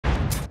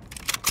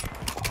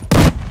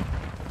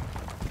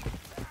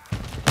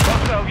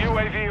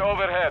UAV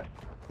overhead.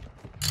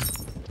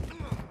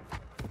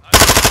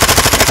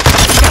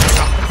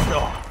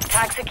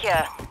 Tag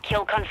secure.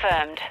 Kill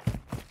confirmed.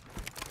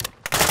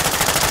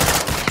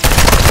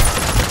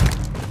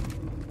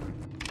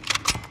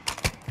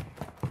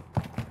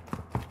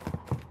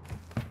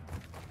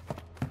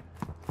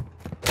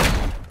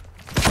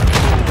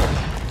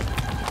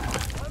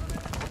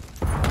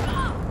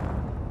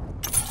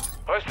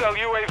 Hostile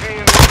UAV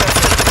in the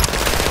sector.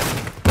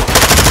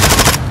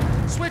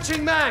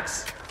 Switching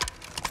mags!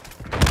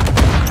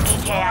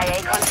 EKIA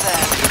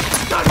confirmed.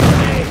 Stun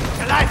me!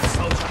 Alive,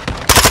 soldier!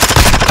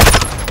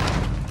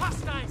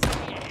 Hostiles in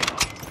the air!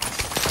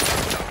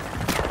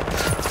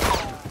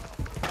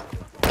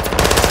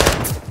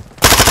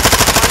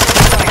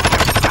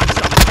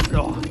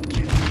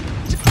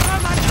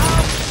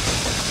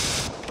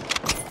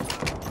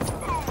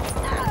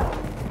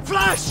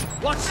 Flash!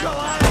 Watch your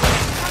eyes!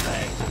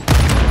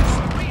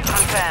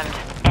 Confirmed.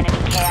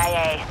 Enemy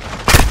KIA.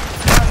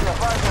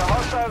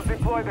 Hostiles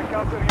deploy the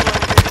counter UAV.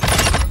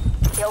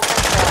 Kill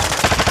confirmed.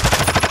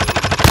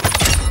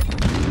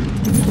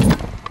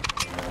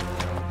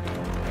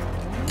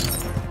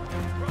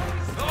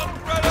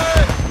 Ready!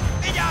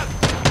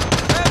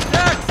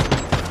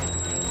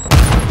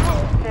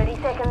 30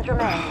 seconds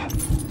remain.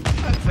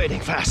 I'm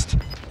fading fast.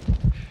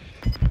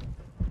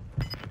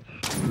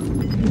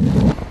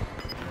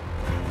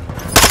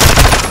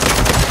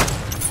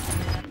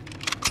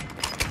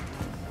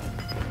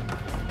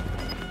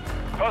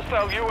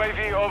 Hostile UAV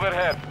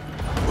overhead.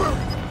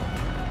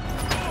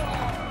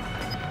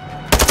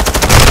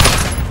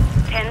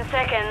 10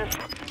 seconds.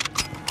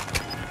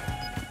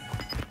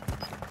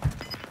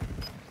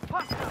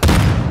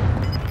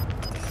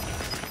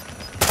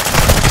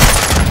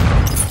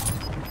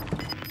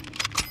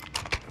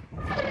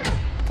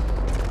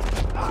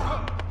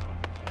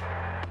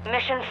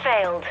 Mission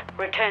failed.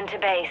 Return to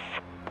base.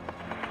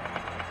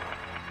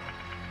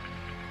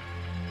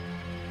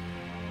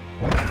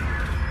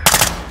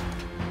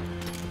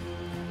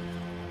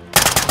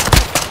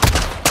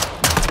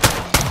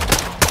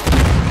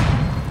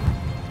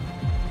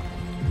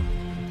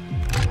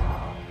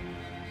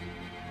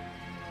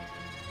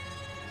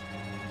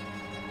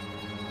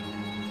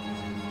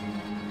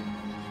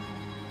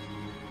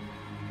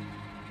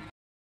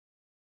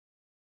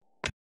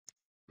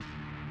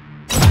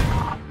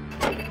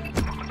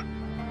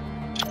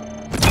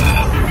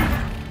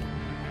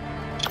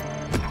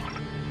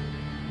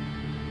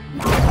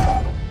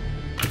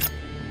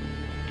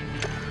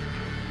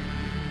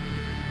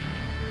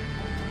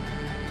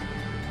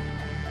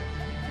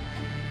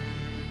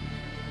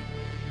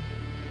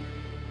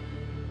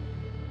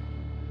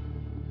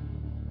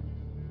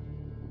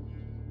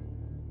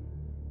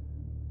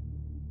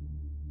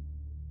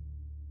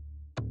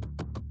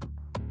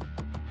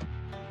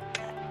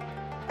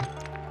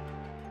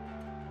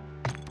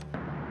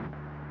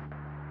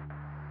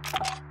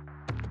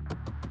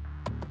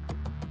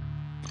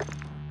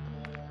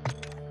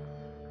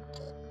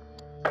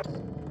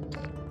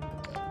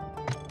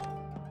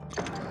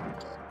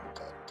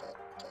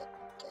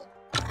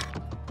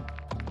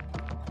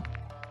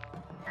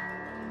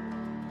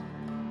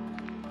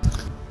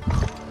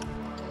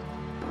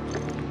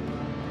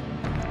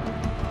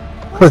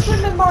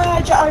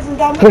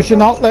 Push you're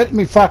not letting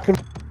me fucking.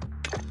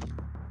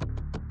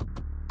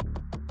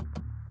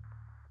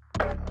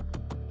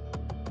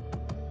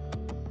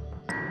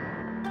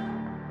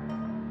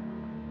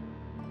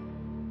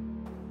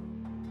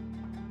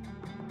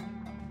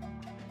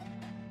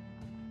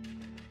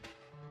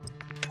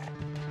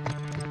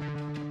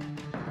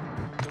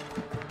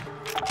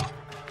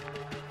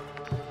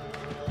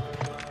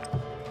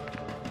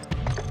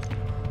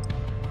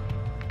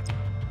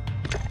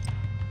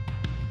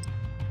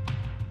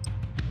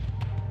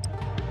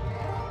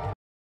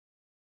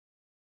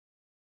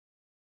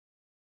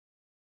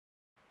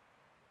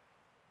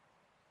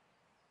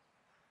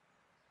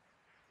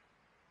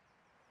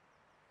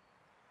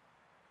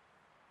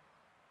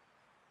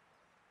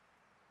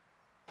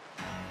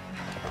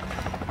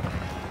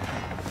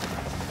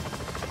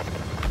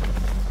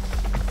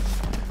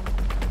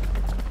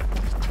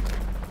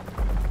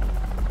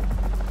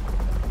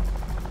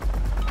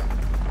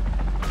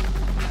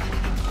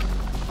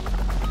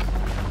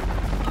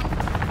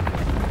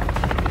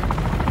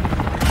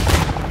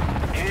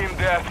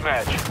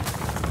 Deathmatch.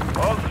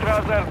 All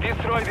Strasser,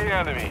 destroy the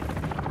enemy.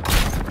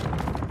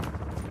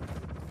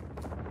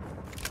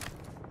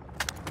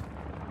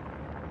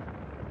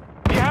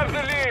 We have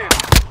the lead.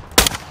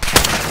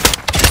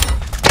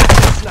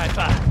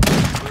 Sniper!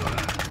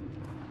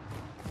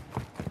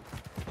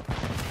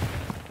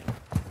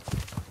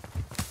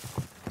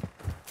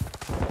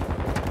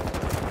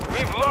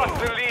 We've lost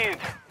the lead.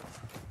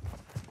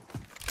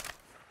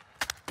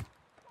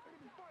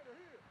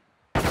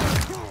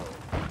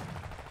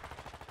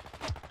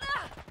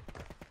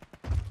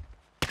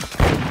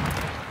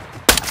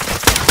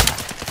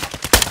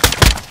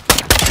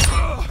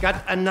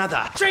 Got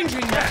another.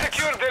 Changing that.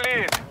 Secure the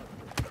lead.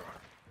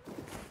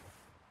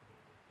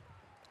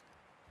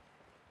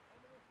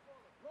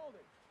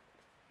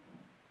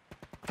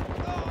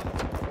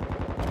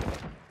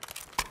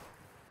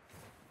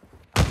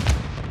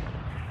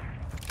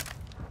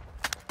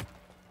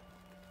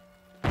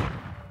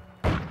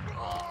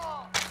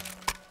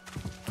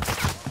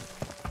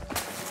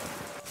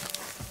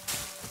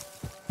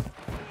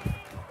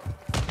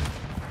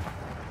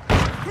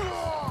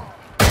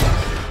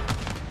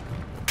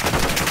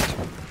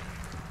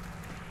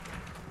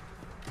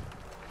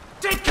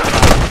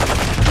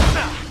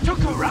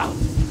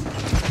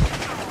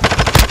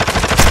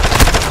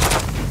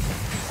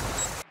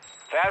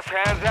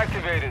 Hands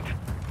activated.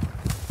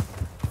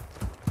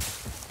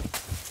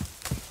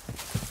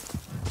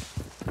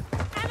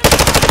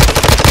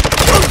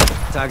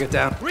 Target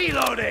down.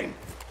 Reloading!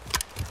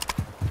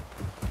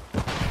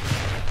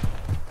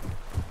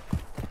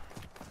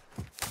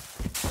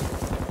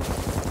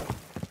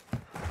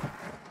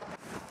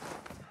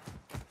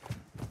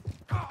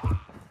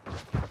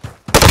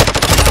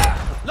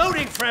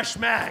 Loading fresh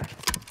mag!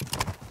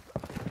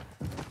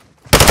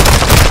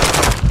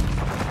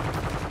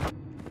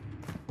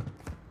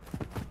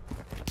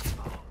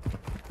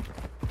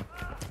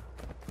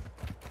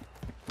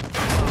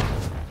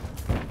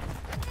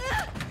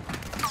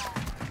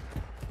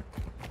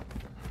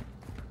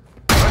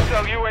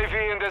 Hostile UAV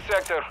in this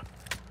sector.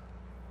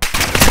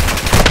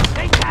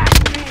 They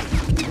tagged me!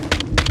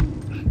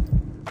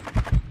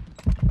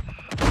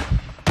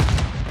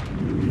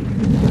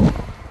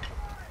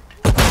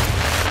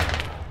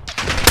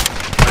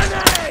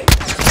 Grenade!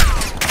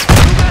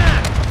 Move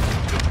back!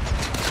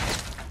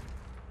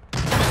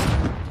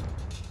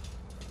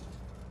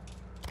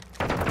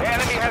 The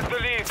enemy has the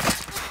lead.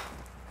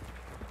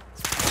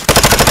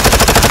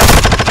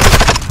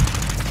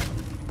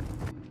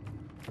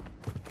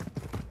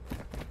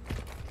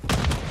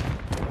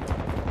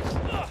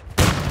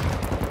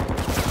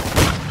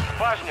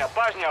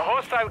 Bajnia,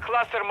 hostile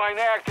cluster mine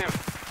active.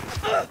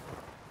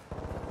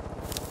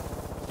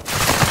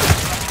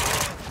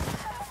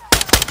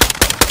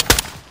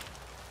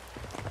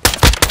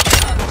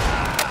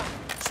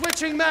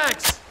 Switching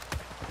mags!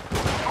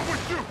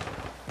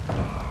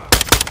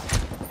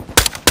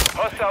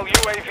 Hostile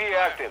UAV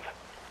active.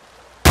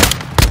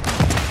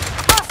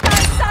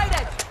 Hostile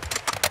sighted!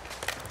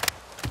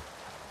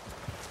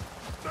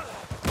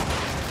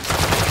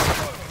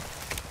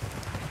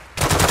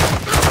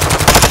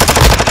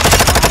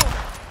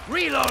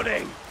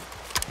 Reloading!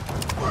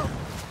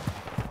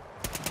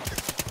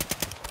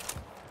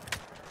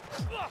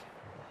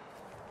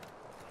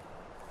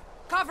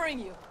 Covering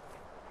you.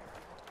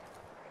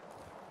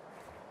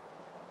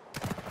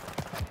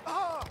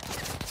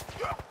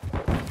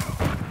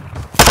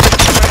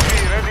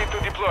 UAV ready to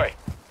deploy.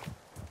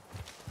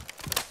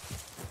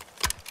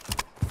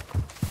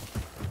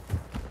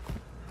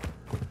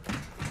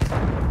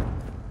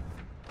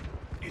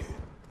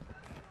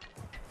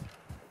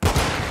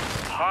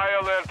 High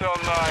alert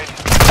online.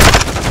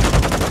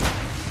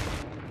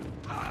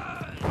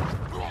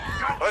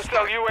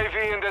 Hostile UAV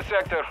in the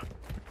sector.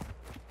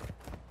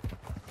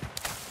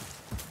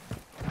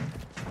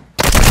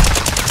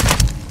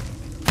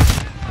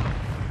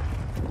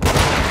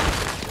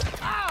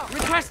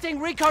 Requesting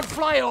recon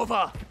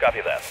flyover!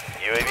 Copy that.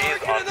 UAV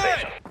is on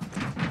station.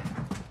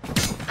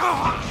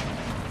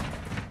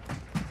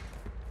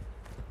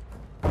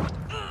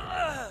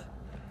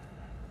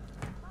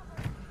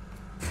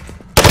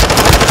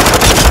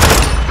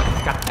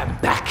 Got them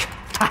back!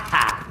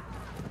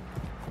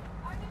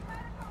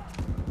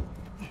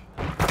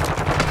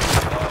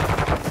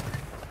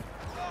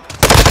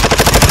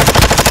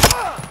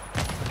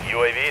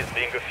 UAV is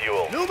being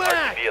refueled. New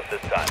mag! RTB at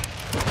this time.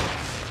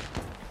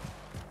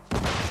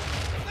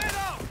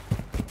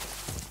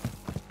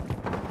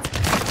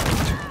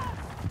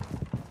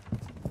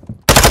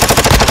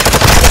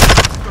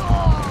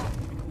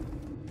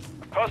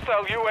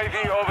 Hostile UAV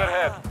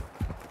overhead.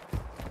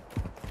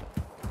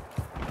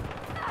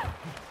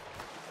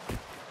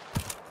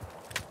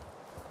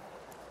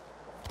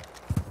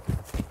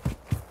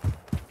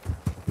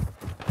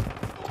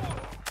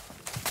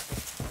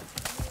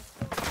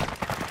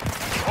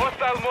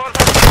 Hostile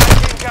mortar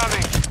strike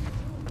incoming.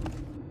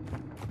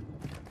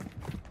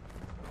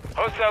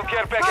 Hostile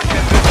care package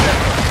in this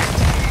sector.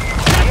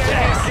 The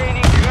enemy is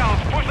gaining ground.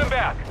 Push them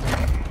back.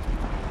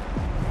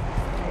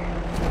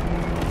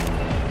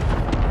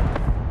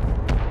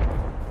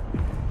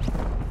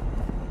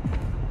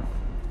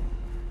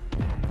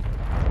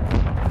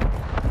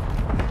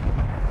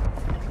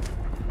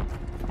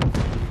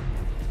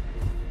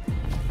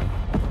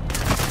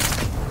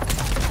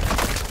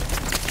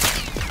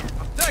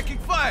 Taking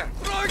fire!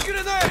 Throwing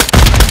grenade!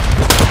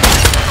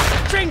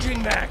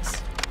 Changing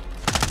mags!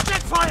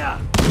 Set fire!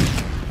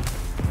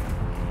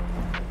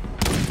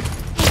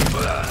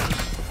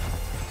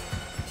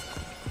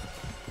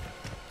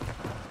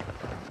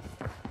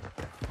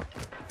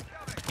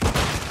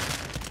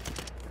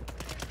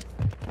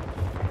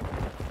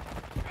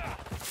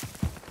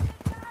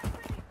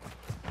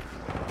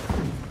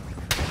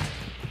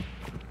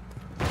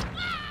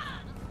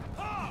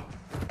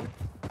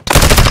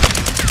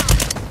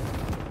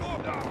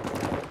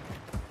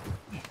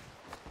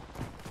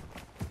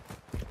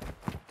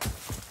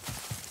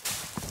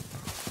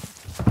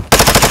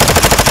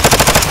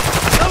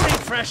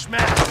 Fresh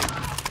man!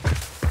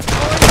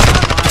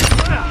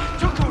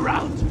 Took a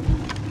round!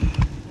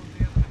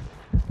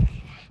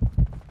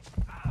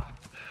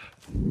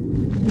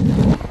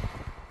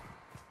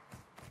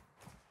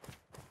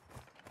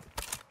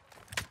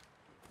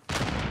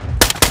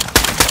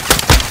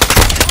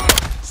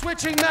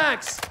 Switching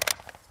mags!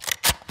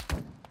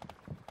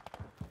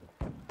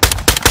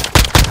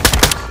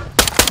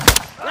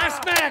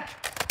 Last mag!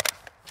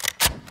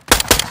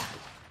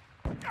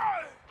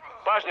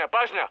 Bashня,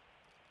 Bashня.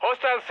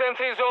 Hostile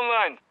sentry is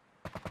online.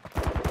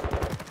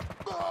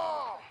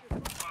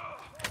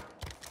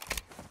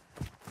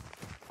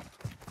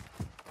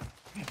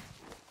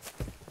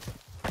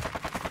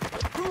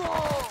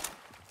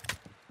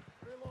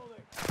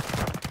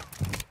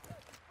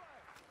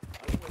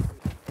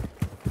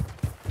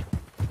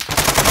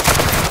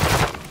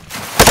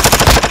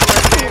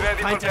 Ready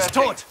for Pint is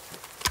testing. taut.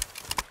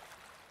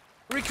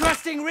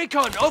 Requesting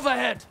recon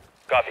overhead.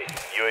 Copy.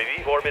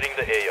 UAV orbiting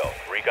the AO.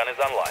 Recon is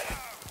online.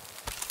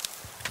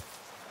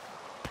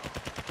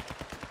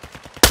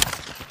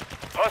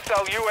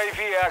 Hostile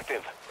UAV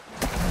active.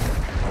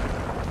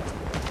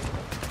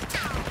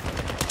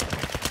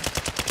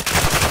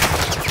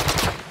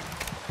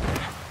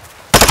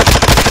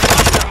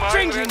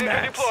 Changing Ready to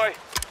mags. deploy.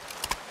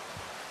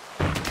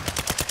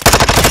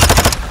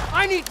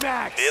 I need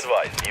mags. Be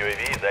advised,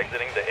 UAV is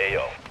exiting the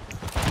AO.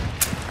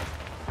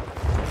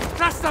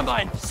 Cluster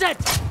mine set.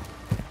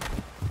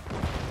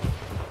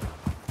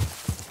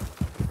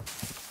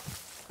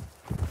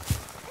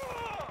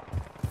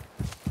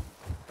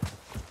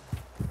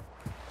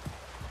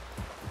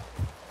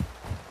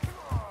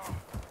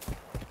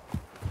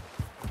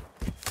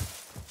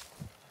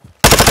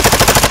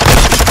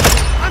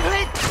 I'm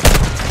hit.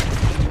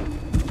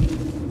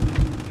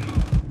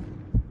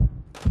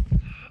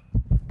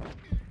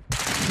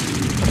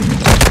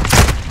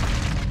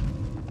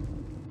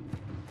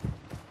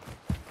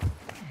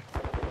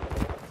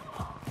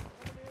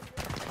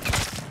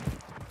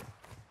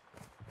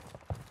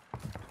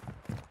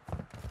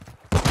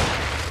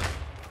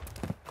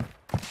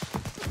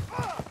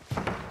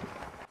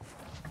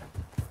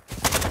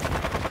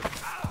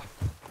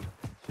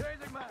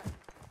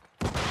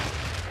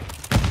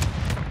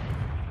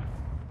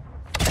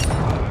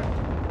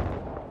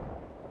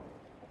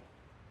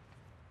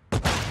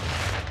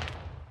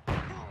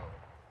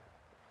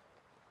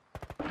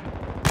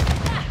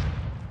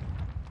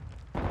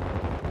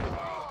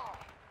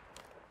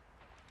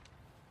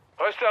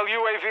 Hostile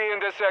UAV in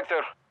this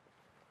sector.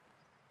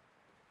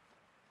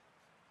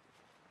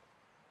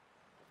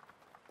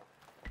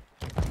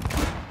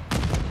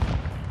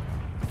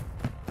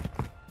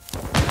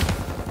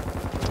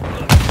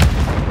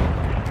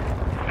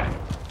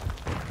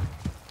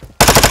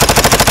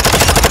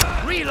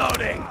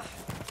 Reloading.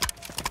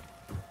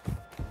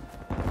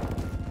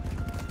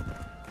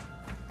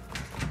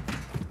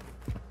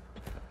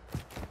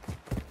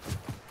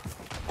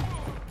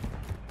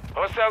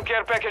 Hostile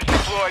care package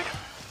deployed.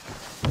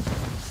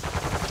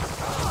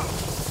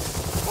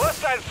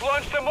 Hostiles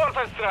launched a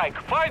mortar strike.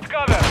 Find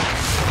cover.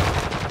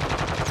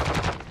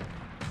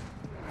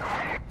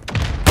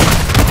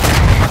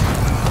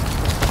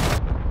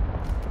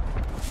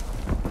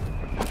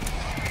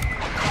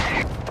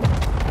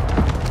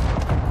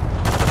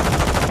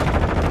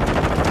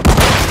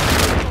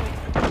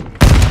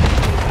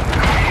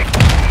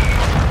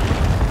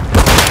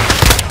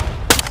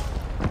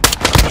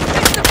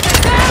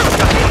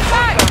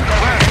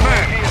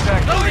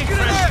 Loading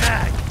fresh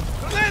mag.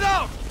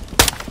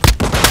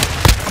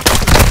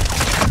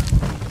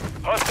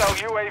 Hostile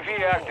UAV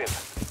active.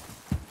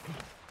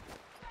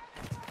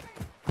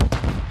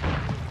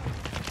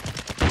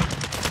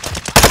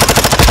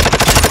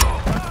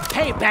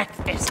 Payback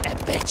is a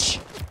bitch.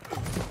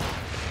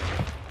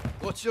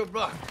 What's your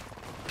back?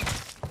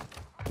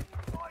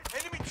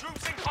 Enemy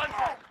troops in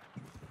contact!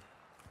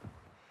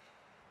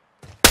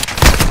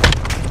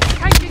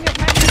 Taking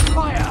effective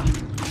fire.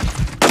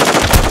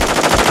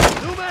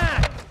 New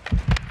mag.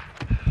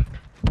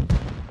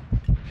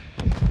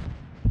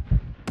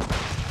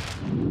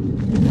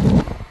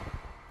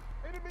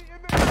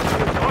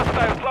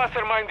 Hostile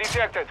cluster mine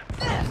detected.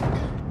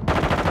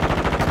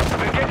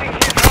 We're getting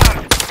hit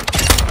hard.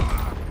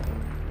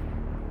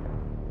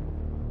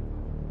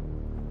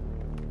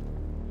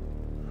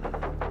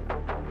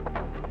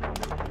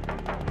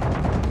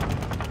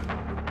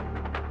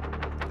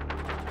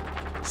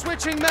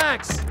 Switching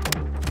mags.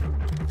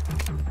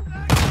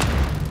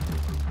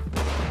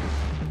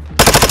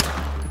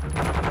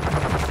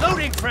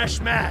 Loading fresh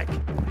mag.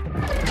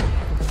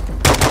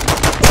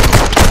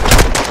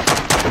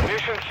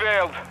 Mission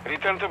failed.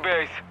 Return to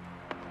base.